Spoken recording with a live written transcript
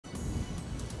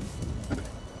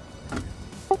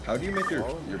How do you make your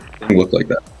thing look like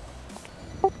that?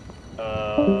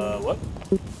 What?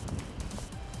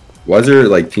 Why does your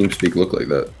like TeamSpeak look like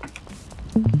that?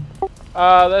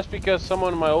 That's because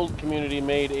someone in my old community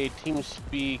made a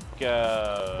TeamSpeak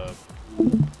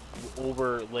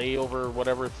overlay over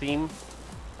whatever theme,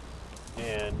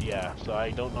 and yeah, so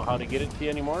I don't know how to get it to you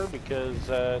anymore because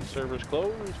server's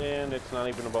closed and it's not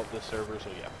even about this server. So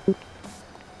yeah.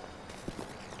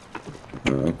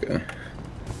 Oh, okay.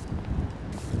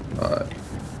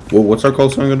 Well, what's our call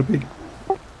sign gonna be?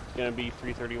 It's gonna be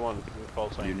 331. Your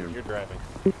call sign. You're driving.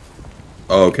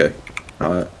 Oh, okay.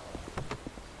 I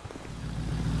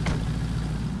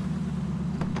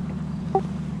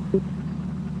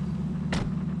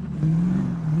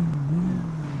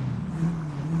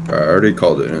already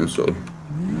called it in, so.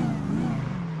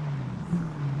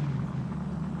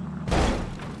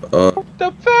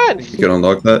 Defense! You can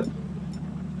unlock that?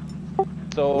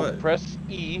 So What? press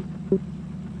E.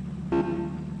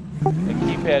 The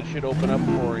keypad should open up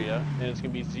for you, and it's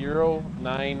going to be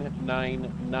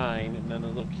 0999, and then the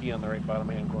little key on the right bottom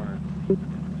hand corner.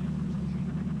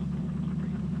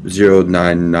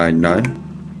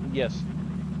 0999? Yes.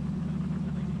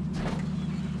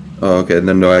 Oh, okay. And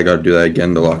then do I gotta do that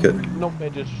again to lock it? Nope,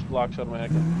 it just locks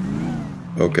automatically.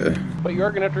 Okay. But you are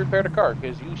going to have to repair the car,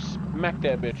 because you smacked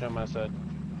that bitch on my side.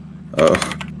 Oh.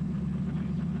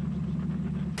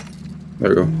 There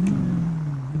we go.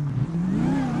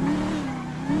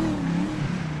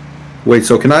 Wait,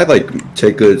 so can I like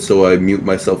take it so I mute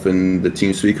myself in the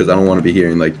TeamSpeak because I don't want to be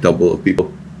hearing like double of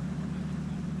people?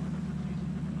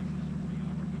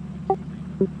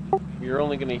 You're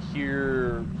only going to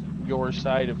hear your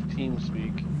side of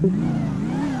TeamSpeak.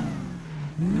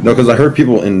 No, because I heard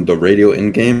people in the radio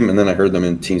in game, and then I heard them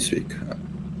in TeamSpeak.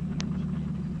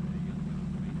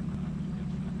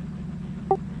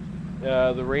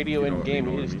 The radio in game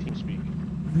is TeamSpeak.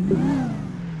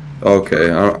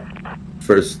 Okay.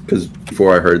 First, because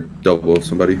before I heard double of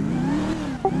somebody.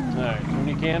 Alright, when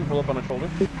you can, pull up on a shoulder.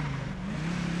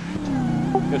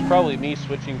 It's probably me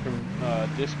switching from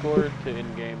Discord to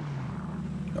in-game.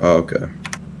 Oh, okay.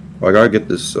 Well, I gotta get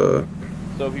this. So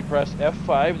if you press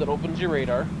F5, that opens your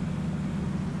radar.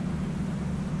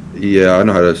 Yeah, I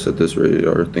know how to set this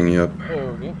radar thingy up.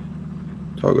 Okay.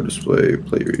 Toggle display,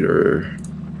 plate reader,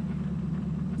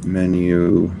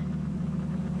 menu.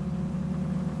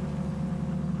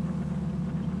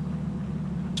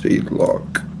 Speed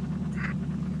lock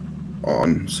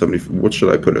on 70. What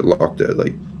should I put it locked at?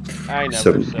 Like I never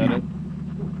 70. said it.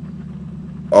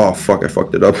 Oh fuck! I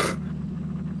fucked it up.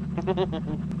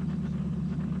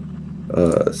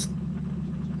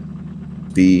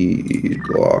 Speed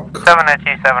lock.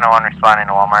 702-701 responding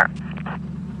to Walmart.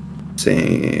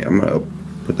 Saying I'm gonna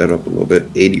put that up a little bit.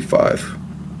 85,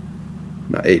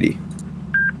 not 80.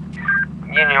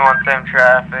 Union 1 same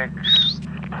traffic.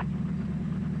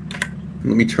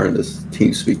 Let me turn this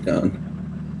TeamSpeak down.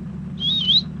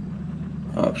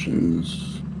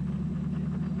 Options.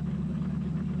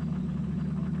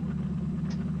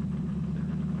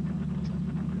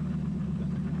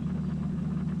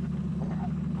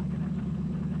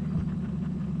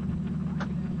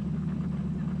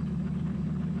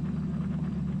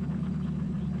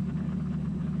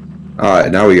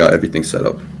 Alright, now we got everything set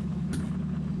up.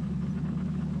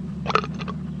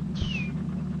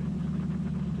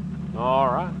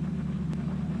 Alright.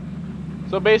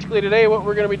 So basically today what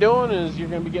we're going to be doing is you're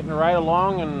going to be getting a ride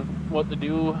along and what to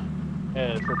do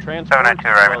for transport. 792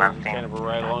 arriving on It's scene. kind of a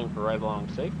ride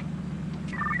along's sake.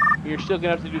 You're still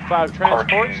going to have to do 5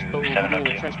 transports, but we'll be doing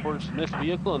the transports in this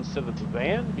vehicle instead of the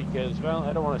van because, well,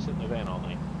 I don't want to sit in the van all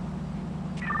night.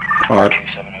 Alright.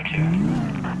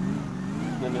 702.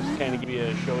 Then this kind of give you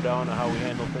a showdown of how we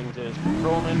handle things as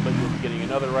patrolmen, but you'll be getting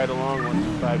another ride along once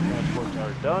the 5 transports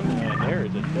are done, and there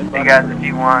is a dead body. Hey guys, if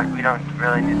you want, we don't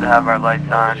really need to have our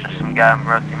lights on, it's just some guy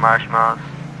roasting marshmallows.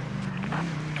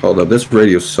 Hold up, this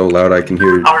radio's so loud I can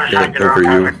hear it over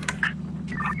you.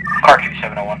 Car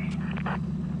 2701.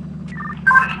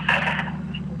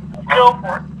 Go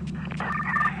for it.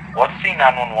 What's the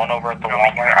 911 over at the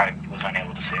Walmart? I was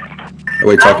unable to see it.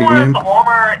 Wait, talking to me? The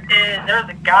Walmart is, there's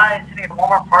a guy sitting at the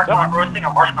Walmart parking lot roasting a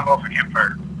marshmallow for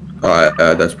campfire. Alright,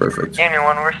 that's perfect. Union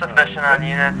 1, we're sufficient on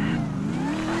units.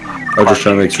 I was just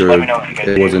trying to make sure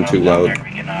it wasn't too loud. We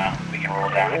can roll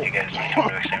down if you guys need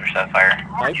someone to extinguish that fire.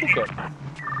 I think it.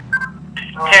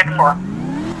 10-4.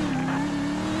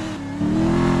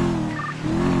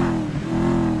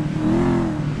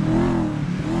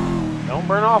 Don't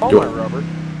burn off all my rubber.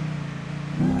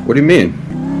 What do you mean?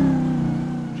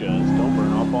 Just don't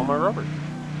burn off all my rubber.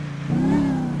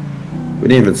 We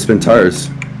didn't even spin tires.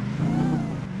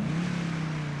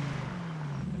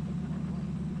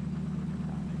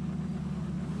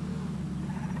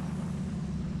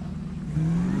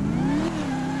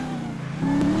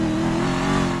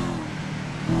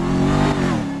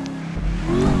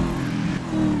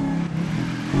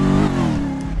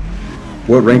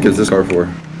 What rank is this car for?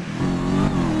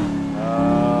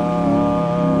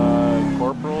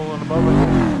 Corporal and above, I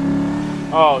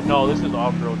think. Oh, no, this is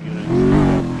off-road units.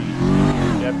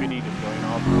 Deputy deploying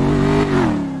off-road.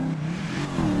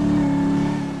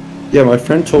 Yeah, my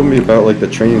friend told me about like the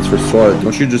trainings for SWAT.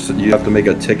 Don't you have to make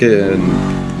a ticket and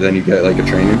then you get like a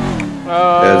training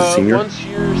as a senior? Once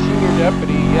you're senior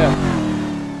deputy, yeah.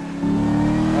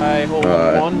 I hold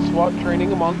one SWAT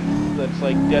training a month that's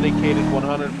like dedicated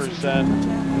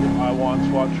 100%. I want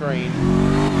SWAT trained.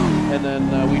 And then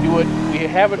we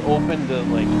have it open to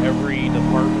like every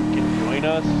department can join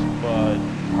us, but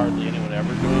hardly anyone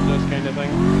ever joins us kind of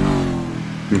thing.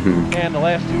 And the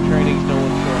last 2 trainings no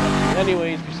one's showing up to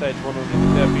anyways, besides one of the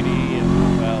deputy, and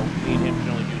well, me and him can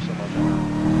only do so much on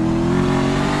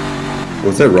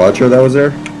Was it Roger that was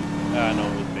there? no,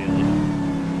 it was Bailey.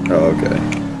 Oh, okay.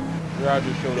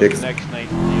 Roger showed up the next night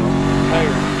for the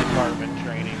entire department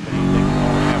training, but he's like an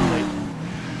hour and a half late.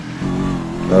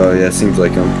 Oh, yeah, seems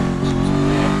like him.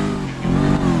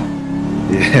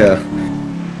 Yeah.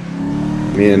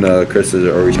 Me and Chris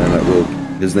are always trying to, well,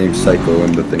 his name's Psycho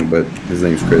in the thing, but his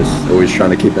name's Chris. Always trying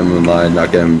to keep him in line,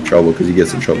 not get him in trouble, because he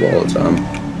gets in trouble all the time.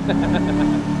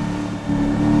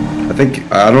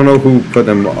 I don't know who put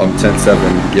him on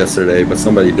 10-7 yesterday, but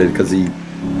somebody did, because he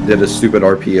did a stupid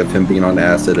RP of him being on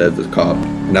acid as a cop.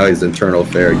 Now he's internal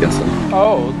affair against him.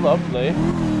 Oh, lovely.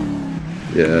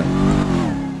 Yeah.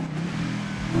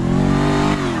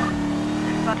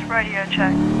 That's radio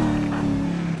check.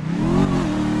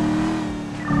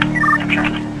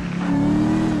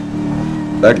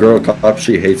 That girl cop,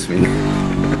 she hates me.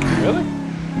 Really?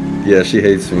 Yeah, she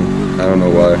hates me. I don't know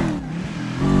why.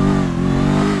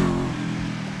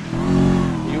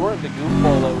 You weren't the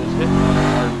goofball that was hitting on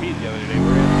RP the other day,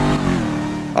 were you?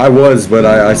 I was, but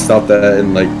I stopped that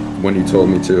and like when you told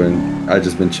me to, and I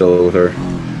just been chilling with her.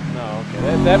 No,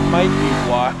 okay, that might be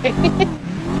why.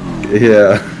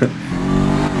 Yeah.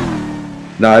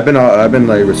 No, I've been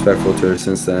like respectful to her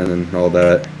since then and all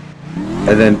that.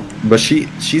 And then, but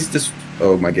she's just,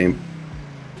 oh my game.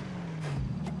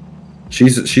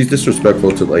 She's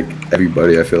disrespectful to like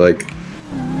everybody, I feel like.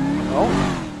 Oh,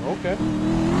 okay.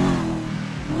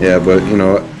 Yeah, but you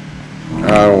know,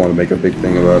 I don't want to make a big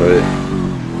thing about it.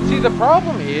 See, the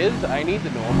problem is I need to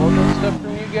know about that stuff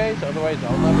from you guys, otherwise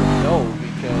I'll never know,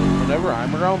 because whenever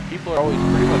I'm around, people are always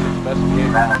pretty much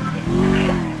investigating.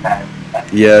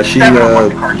 Yeah, she,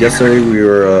 yesterday we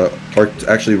were parked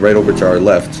actually right over to our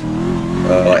left,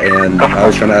 and I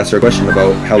was trying to ask her a question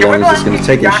about how long is this going to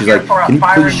take, and she's like, can you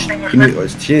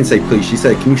please, she didn't say please, she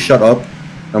said, can you shut up?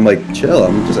 I'm like, chill,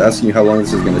 I'm just asking you how long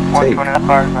this is going to take. Are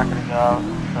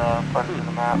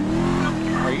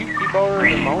you people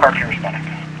remote?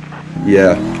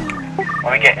 Yeah.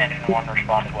 Let me get engine 1 to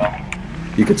respond as well.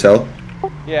 You could tell?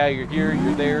 Yeah, you're here,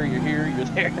 you're there, you're here, you're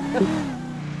there.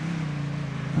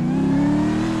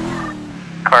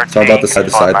 Talk about the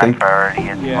side-to-side thing?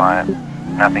 Yeah.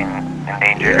 Nothing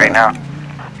endangered right now.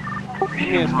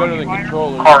 Yeah, it's better than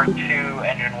controller. Car 2,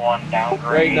 engine 1, downgrade.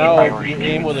 Right now, if you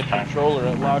aim with a controller,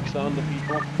 it locks on to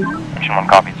people. Engine 1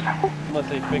 copies. Unless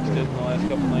they fixed it in the last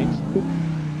couple nights.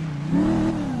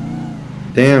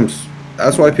 Damn,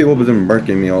 that's why people have been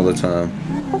murking me all the time.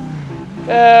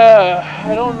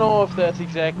 I don't know if that's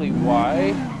exactly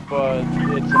why, but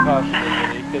it's a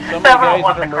possibility. Because some of the guys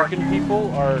that are murking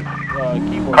people are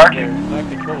keyboard players, not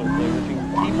controller players.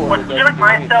 Keyboard Would you like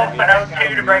myself and I was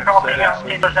to break off the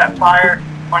that fire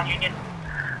on Union?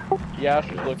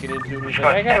 Yash was looking into it. He's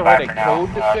like, I gotta write a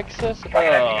code to fix this.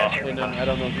 And then I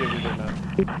don't know if you ever did that.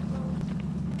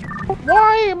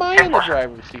 Why am I in the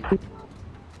driver's seat?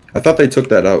 I thought they took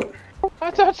that out.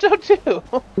 I thought so too.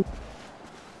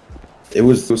 It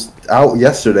was out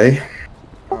yesterday.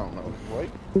 I don't know. What?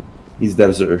 These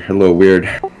devs are a little weird.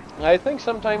 I think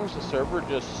sometimes the server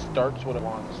just starts what it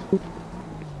wants.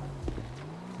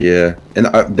 Yeah, and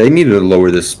they needed to lower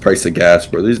this price of gas,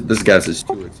 bro. This gas is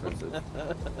too expensive.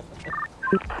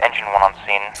 Engine 1 on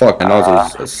scene. Fuck, my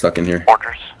nozzle's stuck in here.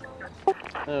 Orders.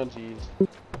 Oh jeez.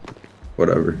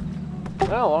 Whatever.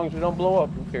 Well, as long as we don't blow up,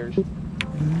 who cares?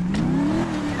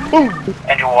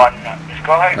 Engine 1, just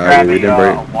go ahead and grab we didn't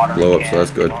a water blow up, can. so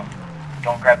that's good.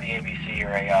 Don't grab the ABC or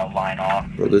a line off.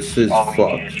 Bro, this is All we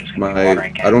need is fucked. just My, water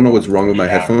and I don't know what's wrong with my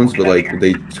Yeah, headphones, but like together.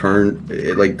 they turn,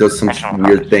 it like does some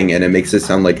weird thing, and it makes it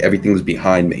sound like everything's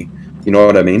behind me. You know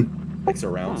what I mean? Like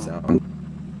surround sound.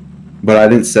 But I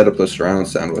didn't set up the surround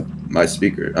sound with my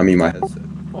speaker. I mean my headset.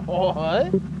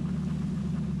 What?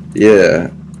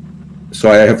 Yeah. So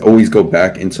I have to always go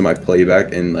back into my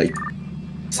playback and like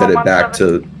set it back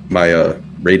to my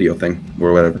radio thing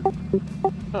or whatever.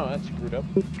 Oh, that's screwed up.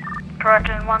 Correct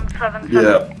in 177.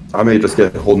 Yeah, I may just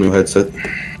get a whole new headset.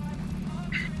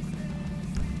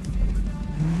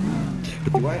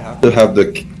 Do I have to have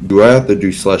the? Do I have to do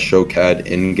 /show CAD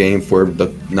in game for the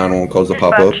 911 calls to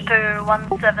pop up? Dispatch to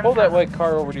 177. Pull that white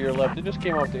car over to your left. It just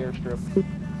came off the airstrip.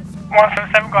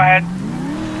 177, go ahead.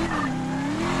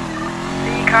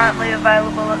 Are you currently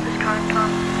available at this current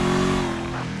time?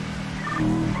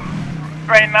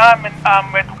 Right now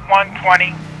I'm with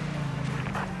 120.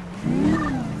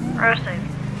 Receive.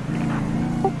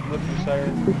 Lift your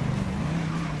siren.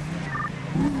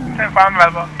 I'm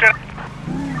available.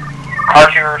 Car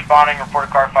 2 responding, reported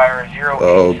car fire 087.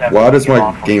 Oh, why does my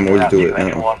game always do it?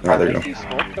 Oh, there you I go. see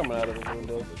smoke coming out of the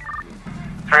window.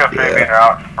 303 Yeah. being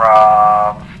route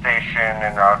from station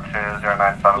en route to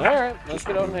 097. Alright, let's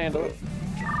get out and handle it.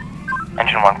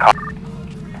 Engine 1 call.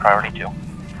 Priority 2.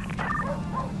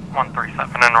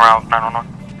 137 en route 911.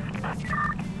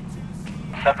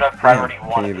 Subject priority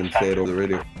 1. Can't even say it over the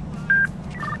radio.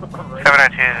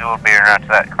 702 will be en route to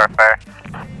that car fire.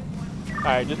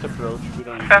 Alright, just approach. We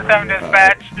don't need 77 to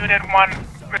dispatch, student 1,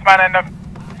 responding to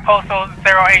postal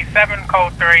 087,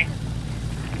 code 3.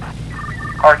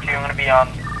 Car 2, I'm going to be on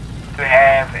to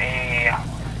have a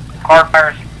car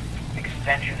fire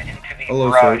extension into the Hello,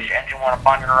 garage. sir. Engine 1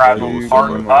 upon your arrival, You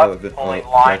hard from, up, pulling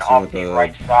line Jackson off with the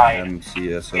right side.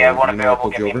 MCS. Yeah, one you know I available,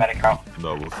 pulled give you me a over? medic route.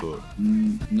 No, what's up?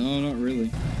 No, not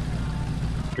really.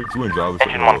 You and drivers.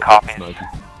 Engine 1 copies.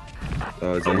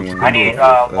 Is anyone I need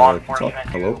talk? law enforcement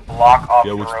Hello? to block off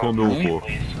Yeah, the what you road, pulled me over for?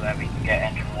 please, so that we can get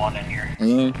engine 1 in here.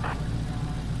 Hello?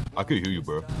 I can hear you,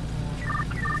 bro.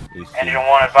 Engine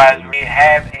 1 advised we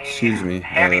have a Excuse me,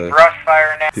 heavy brush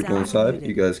fire now. People inside,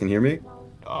 you guys can hear me?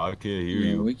 I can't hear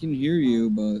Yeah, you. we can hear you,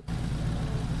 but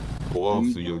Go off,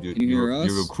 so you're Can you hear us?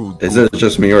 a crew. Is it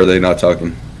just me or are they not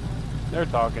talking? They're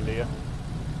talking to you.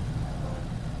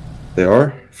 They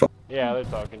are? Yeah, they're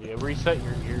talking to you. Reset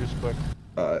your ears quick.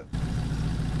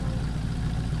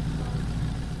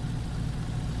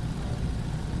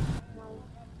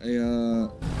 hey,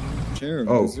 Sheriff.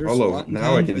 Oh, is there hello. SWAT in Now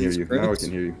town I for can hear these you. Now I critics?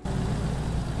 can hear you.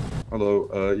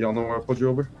 Hello, y'all know where I pulled you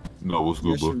over? No, what's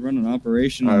You good, guys bro? should run an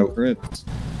operation on Crips.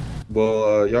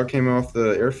 Well, y'all came off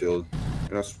the airfield.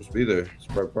 You're not supposed to be there. It's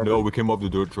private property. No, we came off the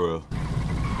dirt trail.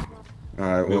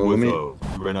 Alright, We well, let me...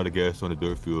 we ran out of gas on the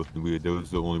dirt field, and that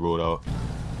was the only road out.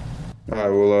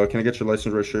 Alright, well, can I get your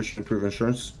license, registration, and proof of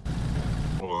insurance?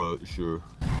 Sure.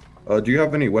 Do you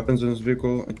have any weapons in this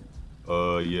vehicle?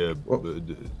 Yeah. What? I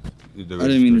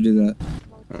didn't mean to do that.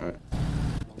 Alright.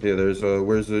 Yeah, there's,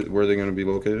 where are they gonna be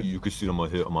located? You can see them on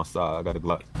here on my side. I got a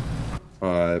Glock.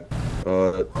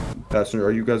 Alright. Passenger,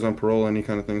 are you guys on parole, any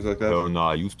kind of things like that? Hell no,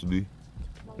 I used to be.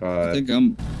 I Alright.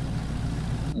 think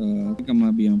I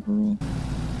might be on parole.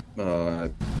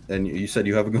 And you said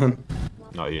you have a gun?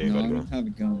 No, you ain't No, I got a don't gun. have a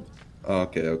gun.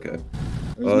 Okay, okay.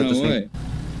 There's just no hang- way.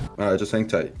 Alright, just hang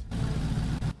tight.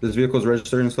 This vehicle's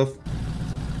registered and stuff?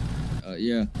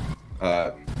 Yeah.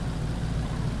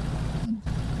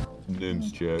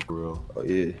 Name's Jack, bro. Oh,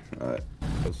 yeah. Alright.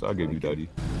 Yes, I gave you daddy.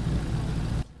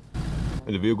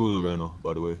 And the vehicle is a rental,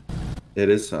 by the way. It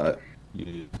is? Alright.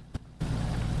 Yeah.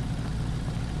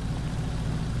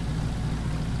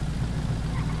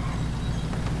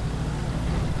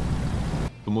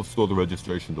 Someone stole the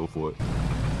registration though for it.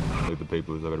 Like the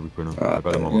papers, I gotta reprint them. I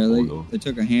got them on my Yeah, phone though. they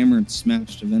took a hammer and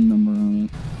smashed a VIN number on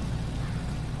it.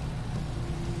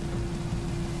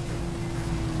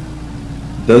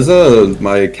 Does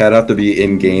my cat have to be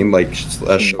in game, like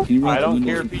slash? Can you roll I the don't windows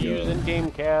care and if you go? use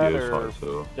in-game Yeah, CAD it's hard or as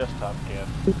hell. desktop CAD.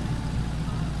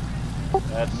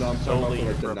 That's solely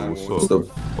your preference. What's up?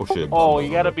 Oh shit. Oh,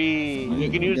 you gotta be. You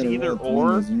can use gotta either roll up the or,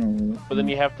 windows, you know, but then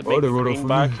you have to Oh, make they the wrote it green for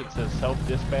box me. that says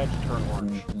self-dispatch turn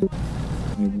orange,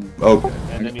 maybe. Okay.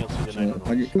 and then you'll see the Shit, if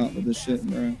I 911. get caught with this shit,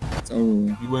 bro, it's over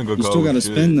with. You ain't gonna You call still gotta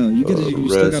shit. spin though. You still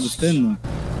gotta arrest. spin though.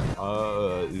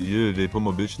 Yeah, they put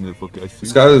my bitch in the fucking IC.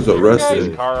 This guy is Your guy's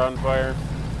arrested. car on fire.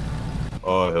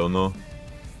 Oh hell no.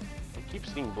 I keep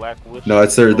seeing black wish. No,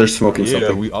 it's they're smoking Yeah,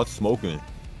 something. we out smoking.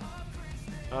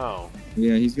 Oh,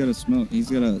 Yeah, he's got a smoke. He's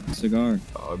got a cigar.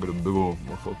 I got a big old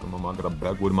motherfucker, mama. I got a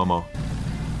backwood in my mouth.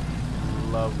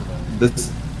 love that.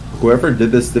 This, whoever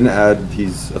did this didn't add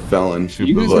he's a felon.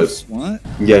 You guys but have SWAT?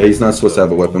 yeah, he's not supposed to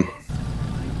have a weapon.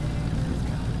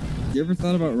 You ever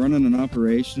thought about running an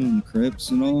operation on the Crips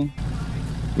and all?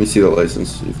 Let me see the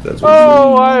license, see if that's what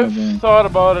Oh, Okay. I've thought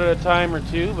about it a time or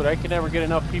two, but I can never get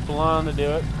enough people on to do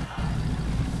it.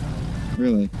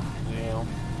 Really? You know.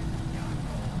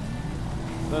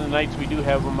 Then the nights we do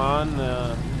have them on,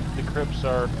 the Crips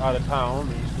are out of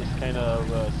town. It's this kind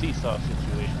of seesaw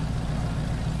situation.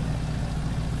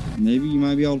 Maybe you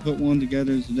might be able to put one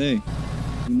together today.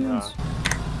 Who knows?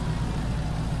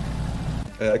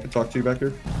 I can talk to you back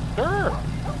here. Sure.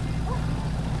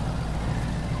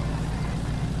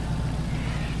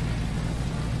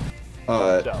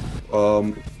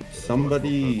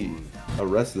 Somebody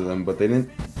arrested them, but they didn't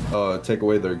take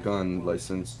away their gun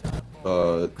license.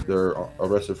 They're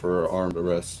arrested for armed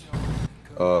arrest.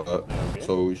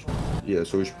 So we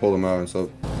should pull them out and stuff.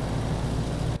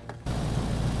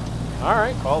 All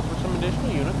right, call for some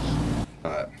additional units.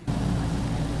 All right.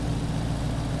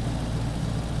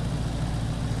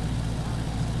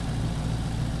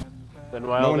 Then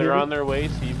while they're on their way,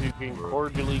 see if you can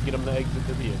cordially get them to exit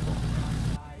the vehicle.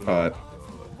 Alright.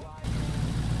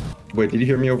 Wait, did you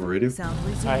hear me over radio?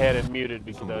 I had it muted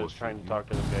because I was trying to talk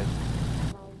to them guys.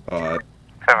 Alright.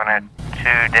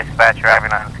 702 dispatch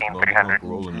arriving on scene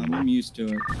 300. I'm used to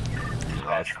it.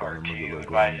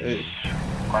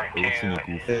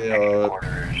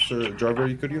 Hey, sir,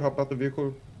 driver, could you hop out the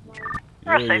vehicle?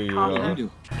 Yeah.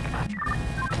 Do.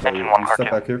 Engine 1 car Step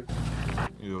 2. back here.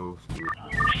 Yo, You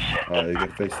can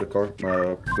face the car,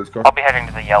 my police car. I'll be heading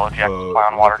to the Yellow Jack supply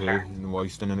on water, okay. sir. Why you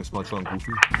standing next to my trunk,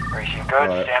 Goofy? Racing good,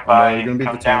 Alright, stand by. you're gonna be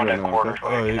Come detained down right to now, quarters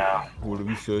okay? right now. Alright, what do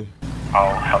we say?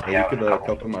 I'll help you You out. could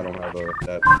cuff him, I don't have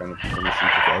that kind of permission.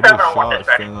 I get shot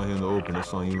standing out here in the open,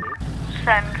 that's on you.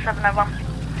 Send 701.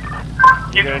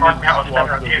 You're going to need to walk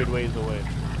a good ways away.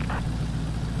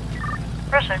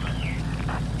 Proceed.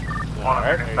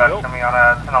 Alright, there you go. Coming on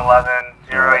a 1011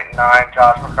 089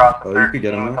 Joshua across the You could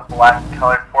get him with now. a black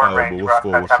colored Ford Alright, Range. but what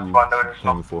for? What Times one you notice.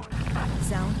 coming for?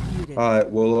 Alright,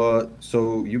 well,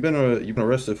 so you've been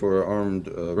arrested for armed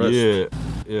arrest.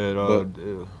 Yeah,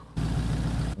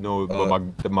 no,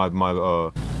 but my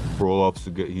parole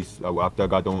officer, after I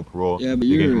got done with parole, Yeah, but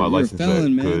they gave me my you're a license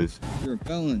felon, back man. because You're a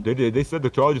felon. they said the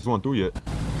charges weren't through yet.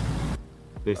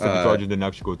 They said the charges didn't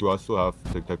actually go through. I still have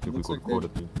to technically Looks go like to court. I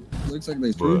think. Looks like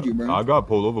they screwed But you, bro. I got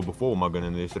pulled over before with my gun,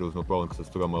 and they said it was no problem because I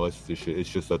still got my license and shit. It's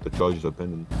just that the charges are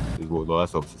pending, is what the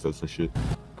last officer said some shit.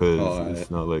 Because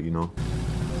it's not like, you know.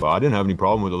 But I didn't have any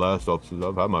problem with the last officers.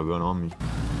 I've had my gun on me.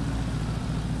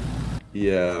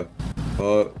 Yeah.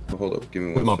 Hold up, give me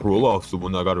With one my second. parole officer,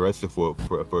 when I got arrested for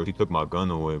he took my gun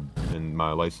away and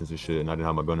my license and shit, and I didn't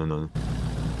have my gun or nothing.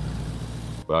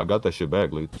 But I got that shit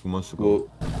back like 2 months ago.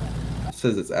 Well, it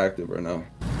says it's active right now.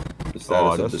 The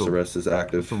status of that's this some- arrest is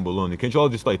active. Some baloney. Can't y'all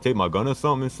just like take my gun or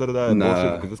something instead of that?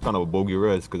 Nah. Because it's kind of a bogey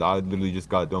arrest. Because I literally just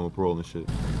got done with parole and shit.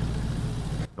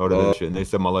 All that shit. And they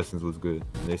said my license was good.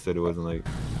 And they said it wasn't like.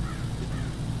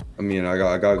 I mean, I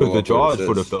gotta Because go. the charge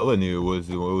for the felony it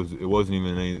wasn't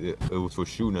even any. It was for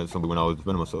shooting at somebody when I was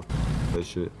defending myself. That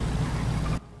shit.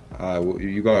 Well,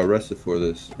 you got arrested for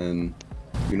this, and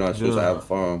you're not supposed to have a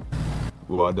firearm.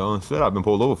 Well, I done said I've been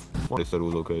pulled over. They said it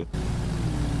was okay.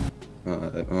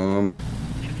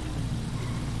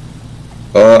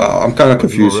 I'm kind of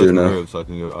confused here now. So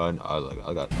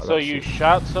I got So you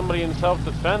shot somebody in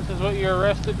self-defense is what you're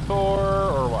arrested for,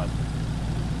 or what?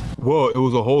 Well, it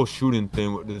was a whole shooting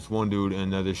thing with this one dude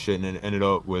and other shit, and then it ended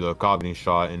up with a cop getting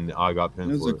shot, and I got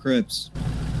pinned Those for are it. Crips.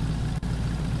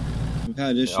 We've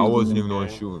had issues. I wasn't with even the them. one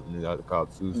shooting at the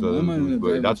cops. It was Well, other I'm in dudes, the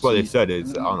but that's why they driver's said seat. it.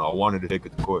 I don't know. I wanted to take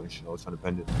it to court and shit. I was trying to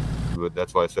pen it, but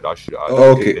that's why I said I should.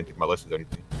 Okay. didn't take my license or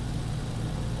anything.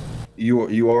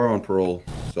 You are on parole,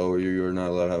 so you're not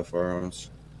allowed to have firearms.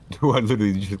 I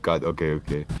literally just got okay.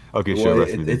 Sure, Well,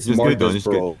 arrest me. it's Just get it marked done. as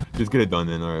parole. Just get it done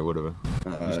then. All right, whatever.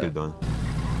 Just get it done.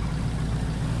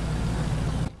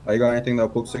 You got anything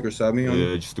that poke, stick, or stab me on?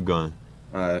 Yeah, just a gun.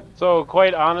 Alright. So,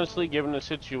 quite honestly, given the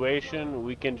situation,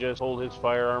 we can just hold his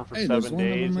firearm for Hey, there's 7 one of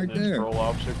them days, right and then his there. parole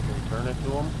officer can return it to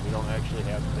him. We don't actually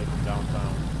have to take him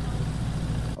downtown.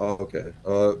 Oh, okay.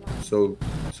 So,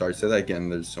 sorry, say that again.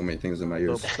 There's so many things in my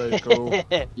ears.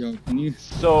 Yo, can you?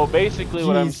 So basically,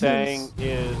 what I'm Jesus. saying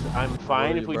is, I'm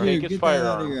fine if we Dude, take his get that out of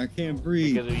firearm here. I can't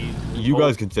breathe. because he's You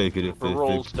guys can take it if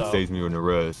parole it stuff. saves me with an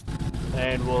arrest.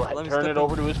 and we'll turn it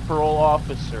over to his parole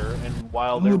officer. And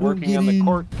while they're don't working get on the in.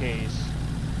 court case,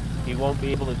 he won't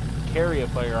be able to carry a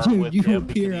firearm Dude, with you him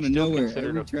appear because out he's of still nowhere considered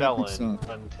every a traffic felon stop.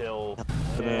 until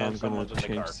I'm someone's gonna in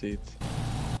the car. change seats.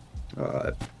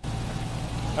 Alright.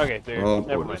 Okay, there. Oh,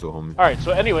 Never boy, mind. so homie. All right.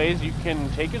 So, anyways, you can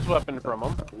take his weapon from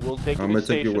him. We'll take him I'm to gonna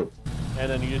take your station, whip. and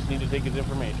then you just need to take his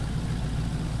information.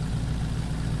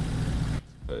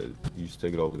 You just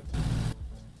take it over.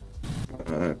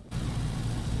 Alright.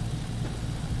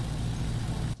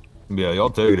 Yeah, y'all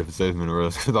take it if it saves me an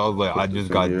arrest. Cause I was like, I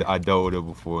just got, Here. I dealt with it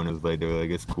before, and it was like, they were like,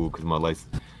 it's cool, cause my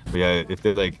license. But yeah, if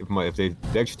they like, if they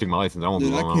actually take my license, I won't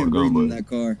Dude, be I long can't around breathe in but that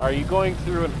car. Are you going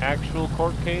through an actual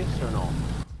court case or no?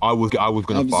 I was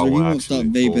gonna Officer, follow he one won't stop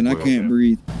actually. vaping. I but- can't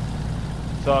breathe.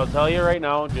 So I'll tell you right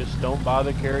now, just don't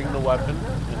bother carrying the weapon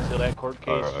until that court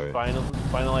case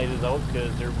finalizes out,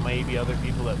 because there may be other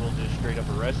people that will just straight up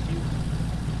arrest you.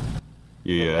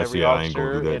 Yeah, every I ain't gonna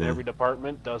officer do that. in every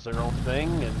department does their own thing,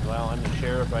 and well, I'm the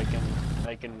sheriff. I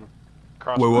can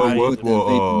cross.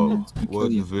 What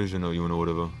division are you in or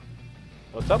whatever?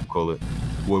 What's up? Call it.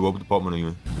 What department are you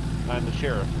in? I'm the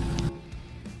sheriff.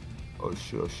 Oh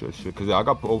shit. Cause I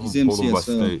got pulled over by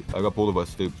state. I got pulled over by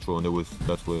state patrol, and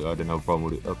that's why I didn't have a problem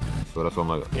with it. So that's why I'm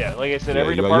like. Yeah, like I said,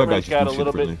 every department's got a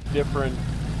little bit different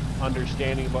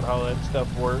understanding about how that stuff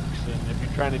works, and if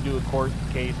you're trying to do a court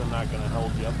case, I'm not gonna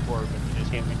hold you up for it, but you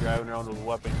just can't be driving around with a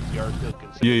weapon. You are still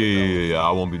considered. Yeah. I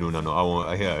won't be doing that. No, I won't.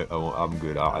 I'm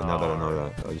good. Now that I know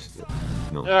that, I just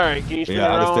no. All right, can you stay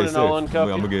around and I'll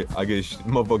uncuff you? I get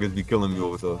motherfuckers be killing me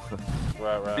over stuff.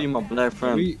 Right. Be my black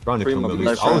friend. Trying to kill me.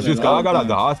 I got out of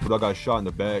the hospital. I got shot in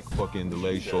the back, fucking the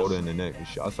leg, shoulder, and the neck. And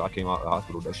shit. So I came out of the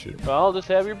hospital with that shit. Well, just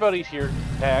have your buddies here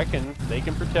pack, and they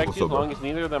can protect you as long as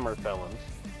neither of them are felons.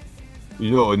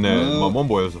 You know, and then my one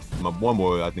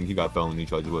boy, I think he got felony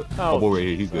charges. But my boy right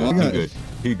here,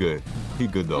 he good. He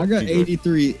good though. I got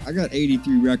 83. I got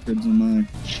 83 records in my.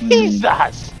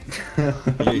 Jesus. Yeah,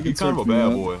 he's kind of a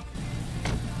bad boy.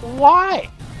 Why?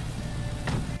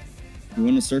 You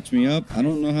want to search me up? I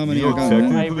don't know how many I got.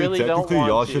 Technically,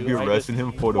 y'all should be arresting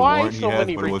him for the warrant he has,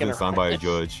 but it wasn't signed by a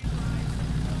judge.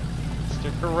 Mr.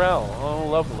 Carell, oh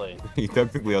lovely. He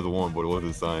technically has a warrant, but it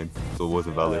wasn't signed, so it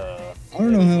wasn't valid. I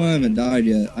don't know how I haven't died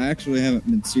yet. I actually haven't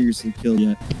been seriously killed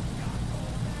yet.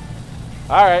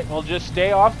 Alright, well just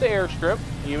stay off the airstrip.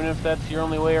 Even if that's your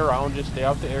only way around, just stay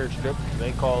off the airstrip.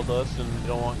 They called us and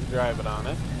don't want you driving on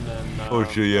it. And then, oh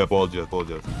shit, yeah, apologize.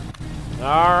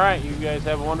 Alright, you guys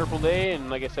have a wonderful day, and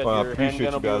like I said, your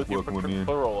handgun will be with your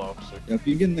parole officer. Yeah, if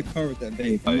you get in the car with that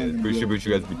vape, I appreciate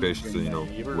you guys be patient, so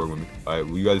work with me. Alright,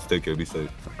 well, you guys take care, be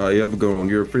safe. You have a good one.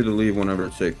 You're free to leave whenever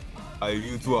it's safe.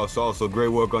 You too, I saw, so great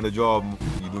work on the job.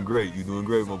 You're doing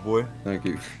great, my boy. Thank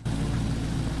you.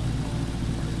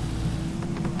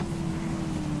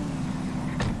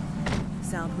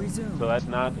 Sound resumed. So that's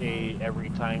not a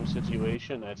every time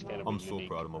situation. That's kind of. I'm so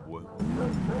proud of my boy.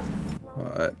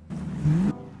 Alright.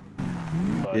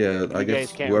 But yeah, I guess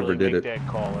whoever did it. That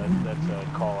call, that's a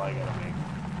call I gotta make.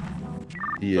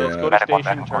 Yeah. So let's go to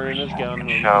station, turn in his gun.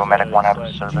 Show medic 1 out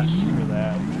of service. For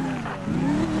that.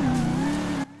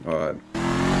 Alright.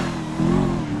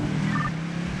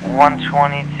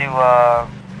 120 to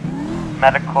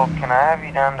medical. Can I have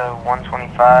you down to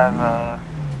 125?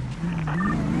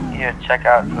 Yeah, check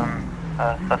out some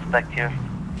suspect here.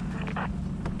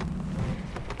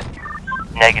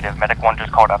 Negative. Medic 1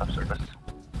 just called out of service.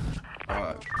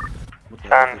 Alright.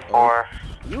 10-4.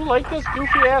 You like this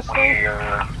goofy ass thing?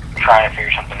 We're trying to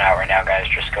figure something out right now, guys.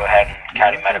 Just go ahead and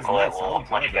county medical it. We'll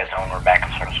let you guys know when we're back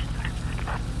in service.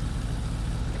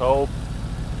 Cope.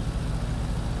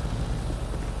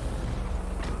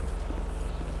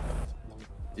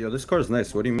 Yo, this car's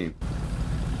nice. What do you mean?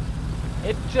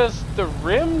 It just, the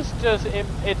rims just,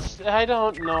 it's, I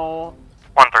don't know.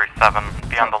 137,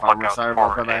 be on the lookout sorry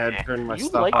for about that. I had turned my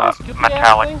stuff like off.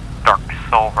 Metallic, dark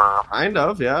silver, kind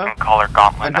of, yeah. and color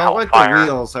gauntlet. I don't like the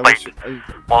wheels. I wish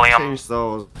William, changed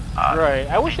those. Right,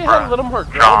 I wish they had a little more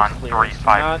ground clearance,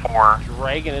 not 354,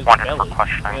 dragging his wanted belly, for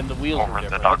questioning and the wheels over are the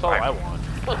different. dog That's all fight. I want.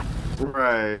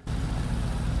 Right.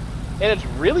 And it's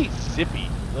really zippy,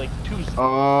 like too zippy.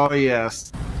 Oh,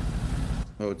 yes.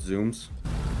 Oh, it zooms?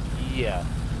 Yeah.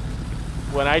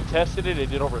 When I tested it, it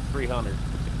did over 300.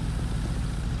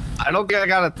 I don't think I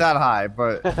got it that high,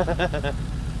 but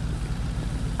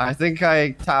I think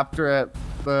I topped her at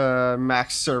the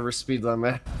max server speed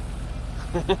limit.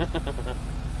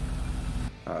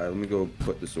 Alright, let me go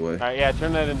put this away. Alright, yeah,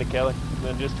 turn that into Kelly. And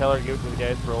then just tell her to give it to the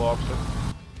guy's parole officer.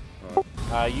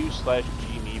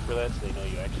 Use/G me for that so they know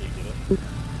you actually did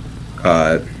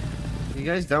it. You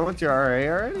guys done with your RA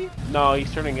already? No,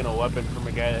 he's turning in a weapon from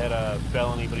a guy that had a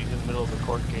felony, but he's in the middle of a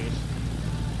court case.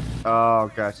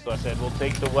 Oh, gotcha. So I said, we'll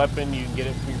take the weapon, you can get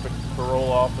it from your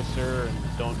parole officer, and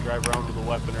don't drive around with a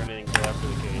weapon or anything until after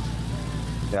the case.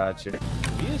 Gotcha.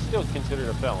 He is still considered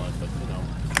a felon, but, you know.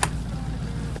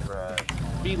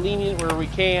 Right. Be lenient where we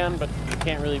can, but we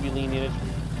can't really be lenient.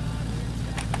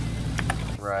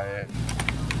 Right.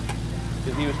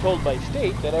 Because he was told by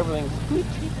state that everything's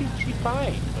peachy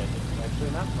fine, but it's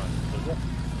actually not fine.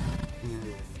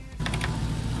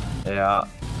 So, yeah.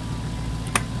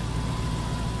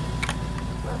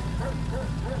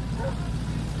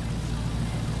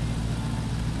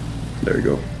 There you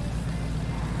go.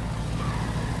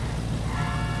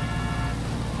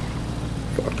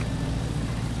 Fuck.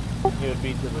 He would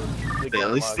be to the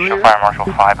Bailey Fire Marshal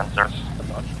 5 in service.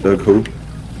 Doug who?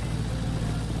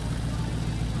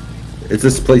 It's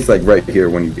this place like right here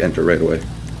when you enter right away.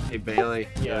 Hey Bailey,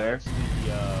 you Yeah, there? it's the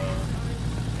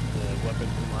weapons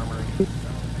and armory.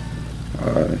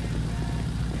 Alright.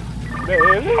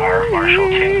 Fire Marshal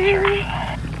 2,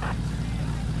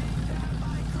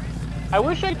 I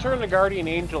wish I turned the Guardian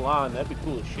Angel on. That'd be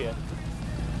cool as shit.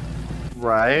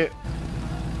 Right.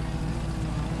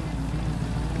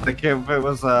 Like if it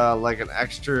was like an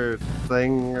extra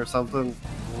thing or something,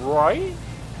 Right?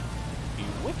 Be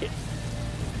wicked.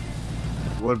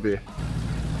 would be.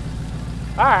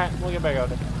 Alright, we'll get back out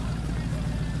there.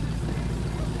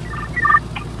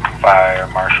 Fire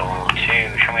Marshal 2,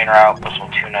 show me en route, postal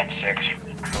 296.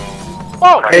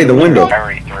 Oh! Hey, the window.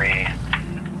 Priority 3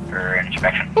 for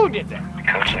inspection. Who did that?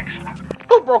 Code 6.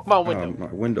 Who broke my window? My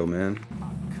window, man.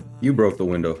 You broke the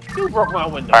window. Who broke my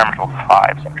window? Fire Marshal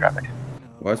 5, same traffic.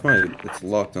 Why is it's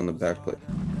locked on the back plate?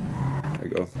 There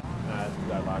you go. I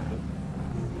locked it.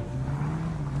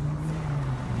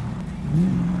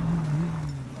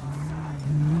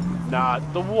 Not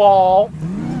the wall.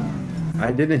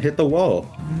 I didn't hit the wall.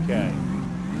 Okay.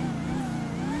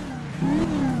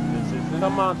 This isn't a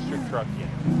monster truck yet.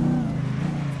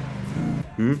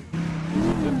 Hmm?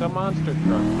 This isn't a monster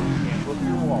truck. You can't look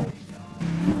through walls.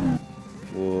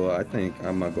 Well, I think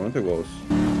I'm not going through walls.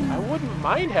 I wouldn't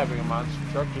mind having a monster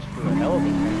truck just for the hell of it.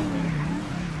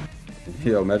 Kind of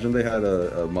Yeah, imagine they had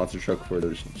a monster truck for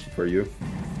you.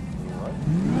 what?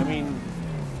 I mean,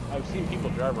 I've seen people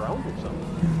drive around with something.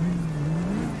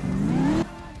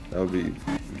 That would be.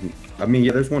 I mean,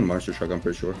 yeah, there's one monster truck. I'm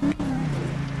pretty sure.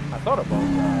 I thought about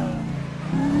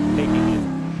taking it.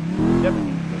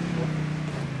 Definitely.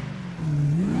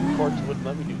 Courts wouldn't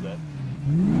let me do that.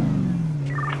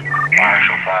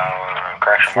 Marshal 5,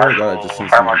 correction, Swear to God, I just seen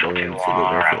Fire someone Marshal go 2 in, on so they're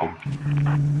arrival. barefooted.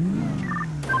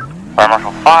 Fire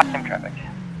Marshal 5, same traffic.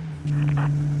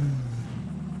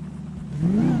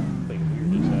 Something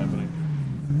weird is happening.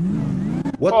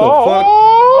 What the fuck?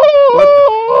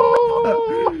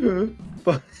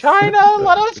 China,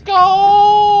 let us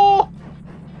go!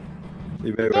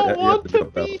 You better I don't you have want to to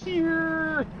jump out. be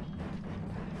here.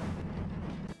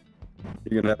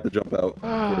 You're gonna have to jump out.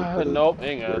 Nope,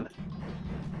 hang on.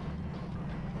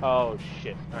 Oh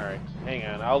shit. Alright, hang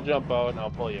on. I'll jump out and I'll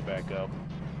pull you back up.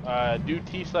 Do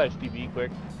T/DB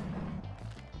quick.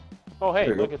 Oh hey,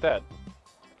 There you look go. at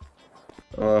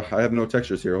that. I have no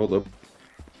textures here. Hold up.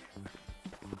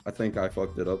 I think I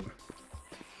fucked it up.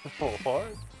 What?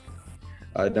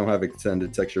 I don't have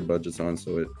extended texture budgets on,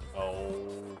 so it. Oh.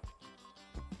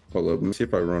 Hold up. Let me see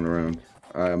if I run around.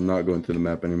 I am not going through the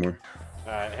map anymore.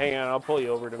 Alright, hang on. I'll pull you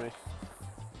over to me.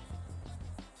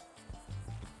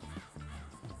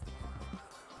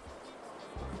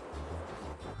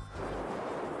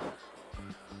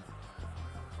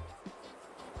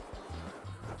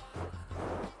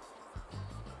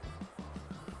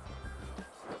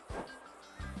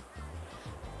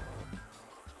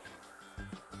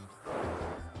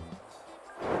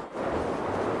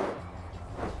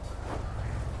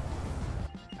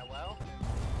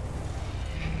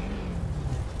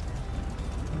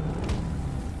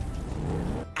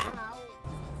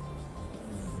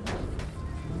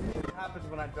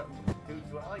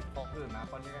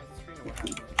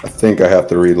 I think I have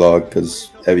to relog because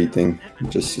everything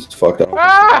just is fucked up.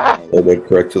 Ah! I did it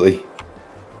correctly.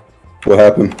 What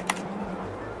happened?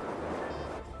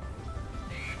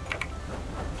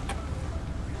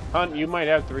 Hunt, you might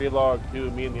have to relog too.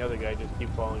 Me and the other guy just keep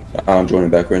falling. I'm joining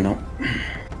back right now.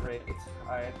 Great.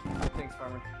 Alright. Thanks,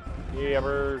 Farmer.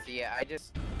 Yeah, Yeah, I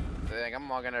just... Like, I'm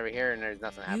logging over here and there's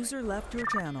nothing happening. User left your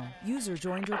channel. User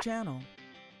joined your channel.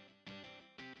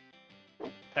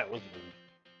 that was rude.